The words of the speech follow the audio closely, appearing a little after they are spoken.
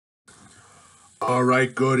All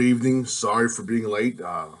right, good evening. Sorry for being late.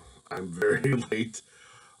 I'm very late.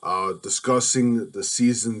 Discussing the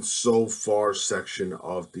season so far section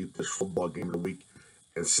of the football game of the week.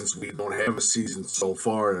 And since we don't have a season so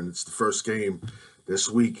far and it's the first game this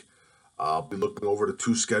week, I'll be looking over the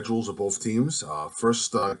two schedules of both teams.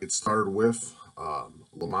 First, get started with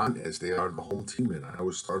Lemont as they are the home team, and I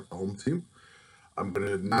always start the home team. I'm going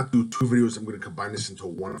to not do two videos. I'm going to combine this into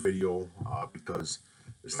one video because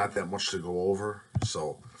it's not that much to go over.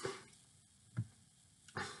 So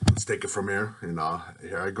let's take it from here, and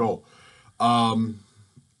here I go.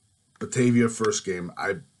 Batavia first game.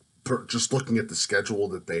 Just looking at the schedule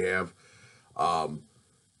that they have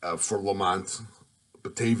for Lemont.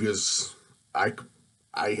 Batavia's I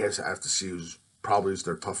have to see who's probably is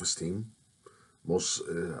their toughest team. Most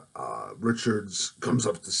Richards comes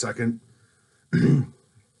up to second.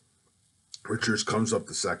 Richards comes up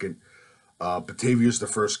to second. Batavia's the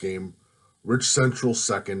first game. Rich Central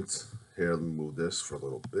second. Here, let me move this for a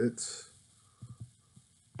little bit.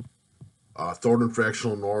 Thornton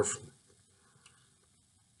Fractional North.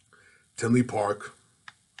 Tinley Park.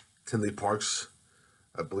 Tinley Park's,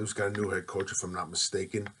 I believe, has got a new head coach, if I'm not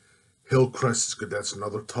mistaken. Hillcrest is good. That's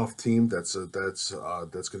another tough team. That's going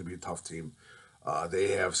to be a tough team.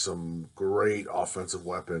 They have some great offensive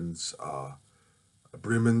weapons.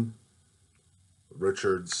 Bremen,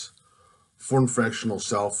 Richards, Thornton Fractional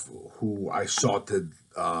South, who I saw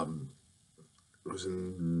was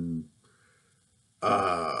in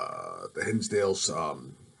the Hinsdale's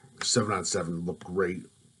 7-on-7, looked great.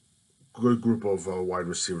 Good group of wide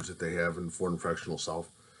receivers that they have in Thornton Fractional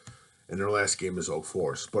South, and their last game is Oak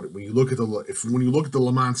Forest. But when you look at the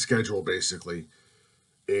Lemont schedule, basically,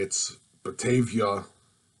 it's Batavia,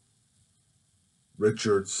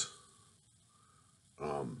 Richards,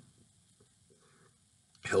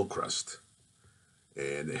 Hillcrest,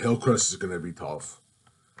 and Hillcrest is going to be tough.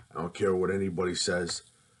 I don't care what anybody says.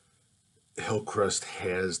 Hillcrest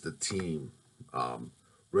has the team.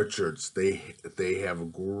 Richards, they have a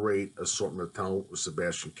great assortment of talent with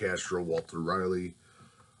Sebastian Castro, Walter Riley.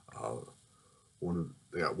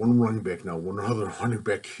 They got one running back now. One other running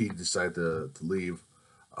back he decided to leave,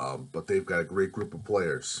 but they've got a great group of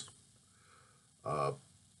players.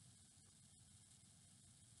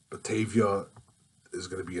 Batavia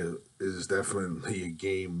is definitely a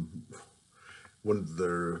game when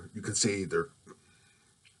you can say they're,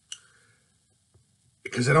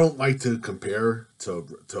 because I don't like to compare to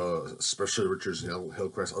especially Richards and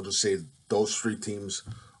Hillcrest. I'll just say those three teams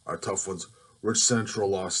are tough ones. Rich Central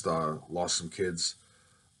lost some kids.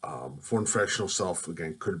 Thornton Fractional South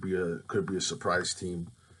again could be a surprise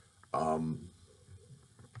team.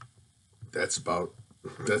 That's about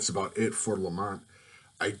it for Lemont.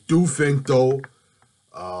 I do think though,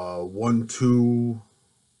 1, 2,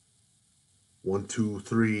 1, 2,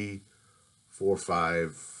 3, 4,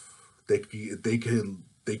 5. They could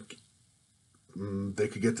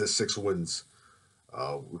get to 6 wins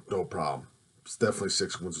with no problem. It's definitely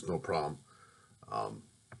 6 wins with no problem.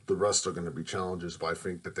 The rest are going to be challenges, but I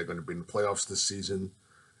think that they're going to be in the playoffs this season,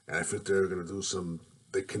 and I think they're going to do some.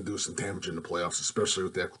 They can do some damage in the playoffs, especially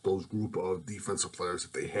with those group of defensive players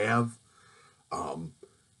that they have, and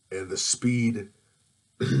the speed,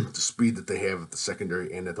 the speed that they have at the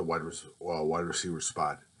secondary and at the wide receiver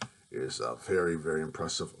spot is very, very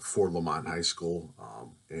impressive for Lemont High School,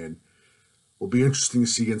 and will be interesting to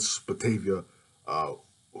see against Batavia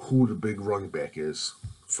who the big running back is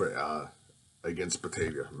for against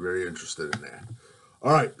Batavia. Very interested in that.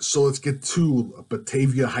 All right, so let's get to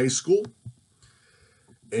Batavia High School.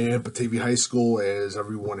 And Batavia High School, as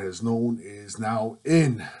everyone has known, is now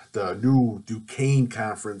in the new Duquesne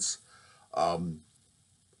Conference.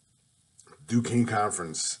 Duquesne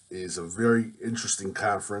Conference is a very interesting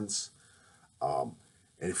conference. And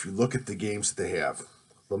if you look at the games that they have,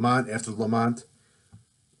 after Lemont,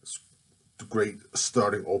 it's a great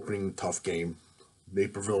starting opening tough game.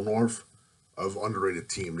 Naperville North, of underrated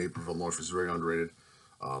team. Naperville North is very underrated.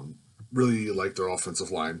 Really like their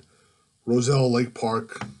offensive line. Roselle Lake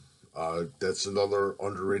Park, that's another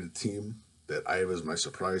underrated team that I have as my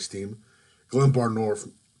surprise team. Glenbar North,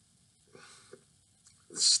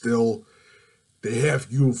 still, they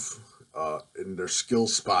have youth in their skill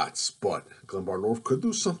spots, but Glenbar North could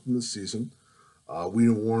do something this season.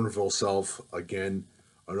 Wheaton Warrenville South, again,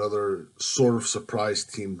 another sort of surprise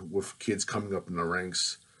team with kids coming up in the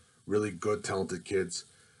ranks. Really good, talented kids.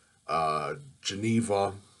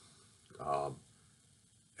 Geneva,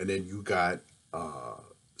 and then you got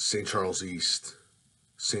St. Charles East,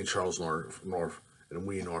 St. Charles North, and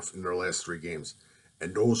Wheaton North in their last 3 games.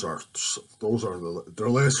 And their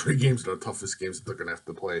last 3 games are the toughest games that they're going to have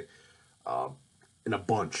to play. in a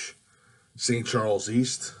bunch. St. Charles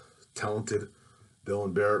East, talented.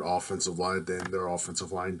 Dylan Barrett, offensive line, then their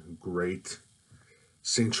offensive line, great.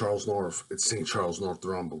 St. Charles North, it's St. Charles North,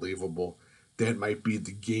 they're unbelievable. That might be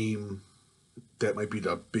the game, that might be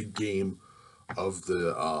the big game of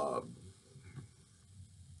the,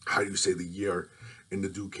 how do you say, the year in the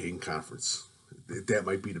Duquesne Conference. That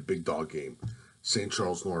might be the big dog game. St.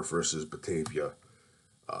 Charles North versus Batavia.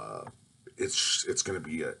 It's gonna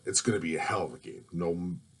be a hell of a game.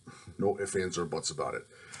 No ifs, ands, or buts about it.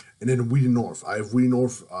 And then Wheaton North. I have Wheaton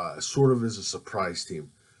North sort of as a surprise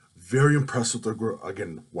team. Very impressed with their,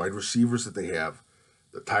 again, wide receivers that they have,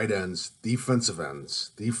 the tight ends, defensive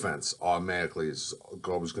ends. Defense automatically is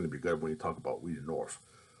always going to be good when you talk about Wheaton North.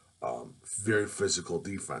 Very physical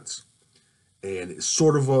defense. And it's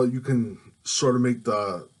sort of you can sort of make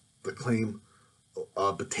the claim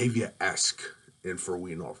Batavia esque in for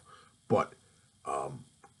Wheaton North. But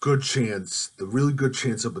good chance, the really good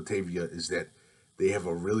chance of Batavia is that they have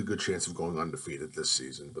a really good chance of going undefeated this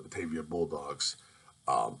season. The Batavia Bulldogs.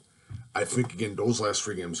 I think, again, those last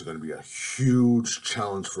three games are going to be a huge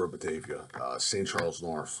challenge for Batavia. St. Charles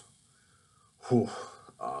North. Whew.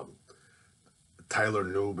 Tyler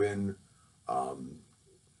Nubin.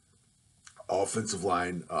 Offensive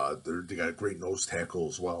line. They got a great nose tackle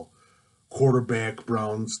as well. Quarterback,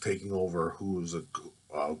 Browns taking over, who's a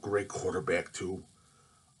great quarterback, too.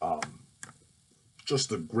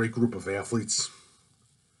 Just a great group of athletes.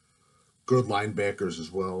 Good linebackers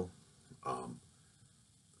as well.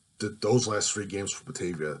 Those last three games for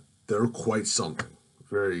Batavia, they're quite something.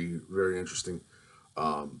 Very, very interesting.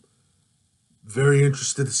 Very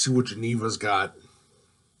interested to see what Geneva's got.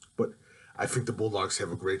 But I think the Bulldogs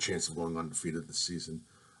have a great chance of going undefeated this season.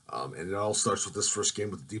 And it all starts with this first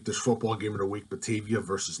game with the Deep Dish Football game of the week, Batavia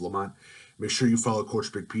versus Lemont. Make sure you follow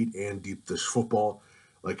Coach Big Pete and Deep Dish Football.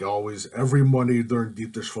 Like always, every Monday during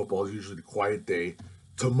Deep Dish Football is usually the quiet day.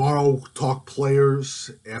 Tomorrow, talk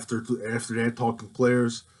players. After that, talking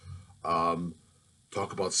players.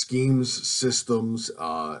 Talk about schemes, systems,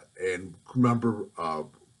 and remember,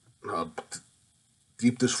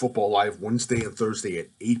 Deep Dish Football Live Wednesday and Thursday at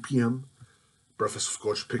 8 p.m. Breakfast with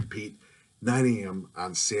Coach Big Pete, 9 a.m.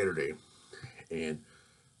 on Saturday. And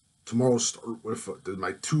tomorrow start with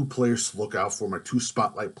my two players to look out for, my two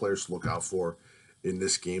spotlight players to look out for in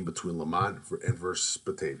this game between Lemont and versus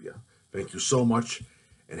Batavia. Thank you so much,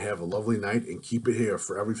 and have a lovely night, and keep it here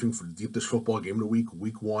for everything for the Deep Dish Football game of the week,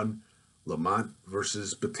 week 1, Lemont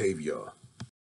versus Batavia.